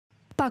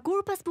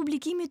Pakur pas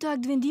publikimit të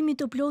aktvendimit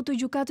të plotë të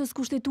gjykatës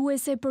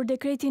kushtetuese për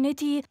dekretin e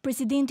tij,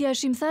 presidenti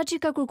Thaçi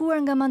ka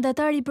kërkuar nga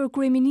mandatari për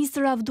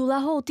kryeministër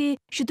Abdullah Hoti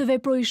që të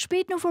veprojë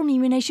shpejt në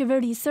formimin e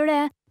qeverisë së re.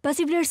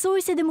 Pasi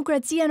vlerësoi se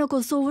demokracia në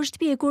Kosovë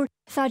është pjekur,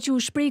 Thaçi u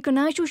shpreh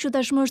kënaqur që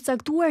tashmë është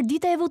caktuar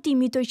dita e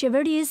votimit të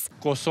qeverisë.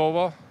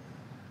 Kosova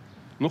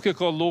nuk e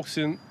ka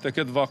luksin të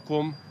ketë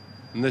vakum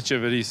në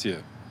qeverisje.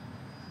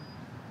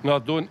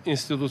 Na duhen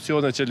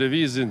institucione që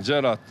lëvizin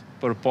gjërat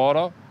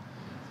përpara,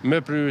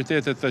 me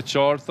prioritetet të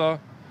qarta,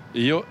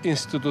 jo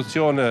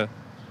institucione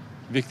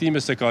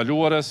viktimës së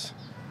kaluarës,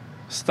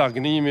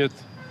 stagnimit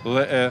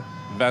dhe e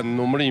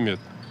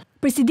vendnumërimit.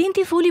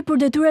 Presidenti foli për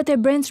detyrat e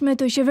brendshme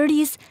të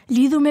qeverisë,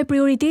 lidhur me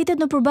prioritetet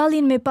në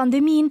përballjen me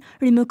pandeminë,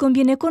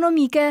 rimëkëmbjen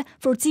ekonomike,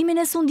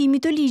 forcimin e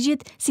sundimit të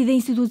ligjit, si dhe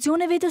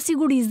institucioneve të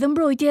sigurisë dhe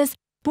mbrojtjes.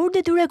 Por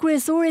detyra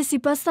kryesore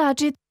sipas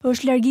Thaçit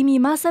është largimi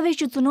i masave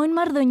që cënojnë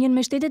marrëdhënien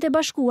me Shtetet e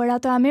Bashkuara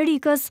të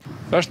Amerikës.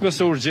 Është më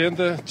së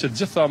urgjente që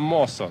gjitha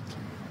masat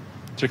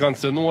që kanë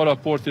cënuar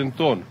raportin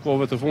ton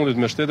kohëve të fundit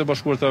me Shtetet e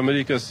Bashkuara të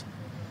Amerikës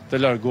të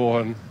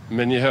largohen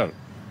menjëherë,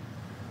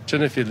 që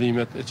në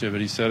fillimet e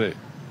qeverisë së re.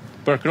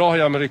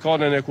 Përkrahja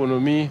amerikane në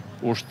ekonomi,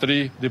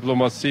 ushtri,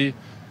 diplomaci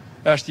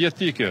është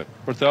jetike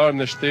për të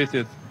ardhmen e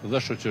shtetit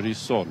dhe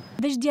shoqërisë sonë.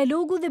 Veç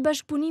dialogu dhe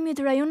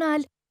bashkëpunimit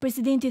rajonal,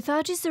 presidenti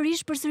Thaçi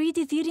sërish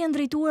përsëriti thirrjen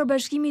drejtuar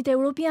Bashkimit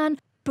Evropian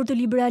për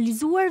të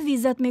liberalizuar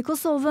vizat me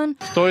Kosovën.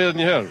 Ftoi edhe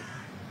një herë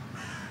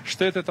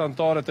shtetet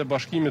anëtare të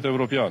Bashkimit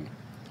Evropian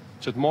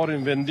që të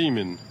marrin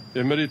vendimin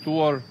e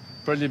merituar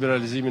për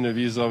liberalizimin e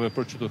vizave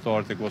për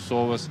qytetarët e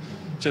Kosovës,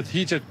 që të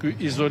hiqet ky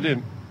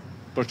izolim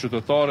për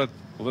qytetarët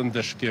dhe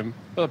ndeshkim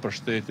edhe për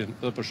shtetin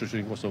edhe për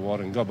shoqërinë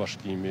kosovare nga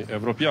Bashkimi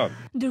Evropian.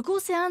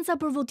 Ndërkohë seanca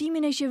për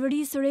votimin e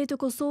qeverisë së re të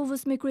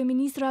Kosovës me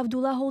kryeministra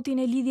Abdullah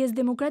Hotin e lidhjes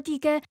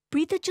demokratike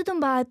pritet që të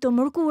mbahet të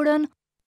mërkurën.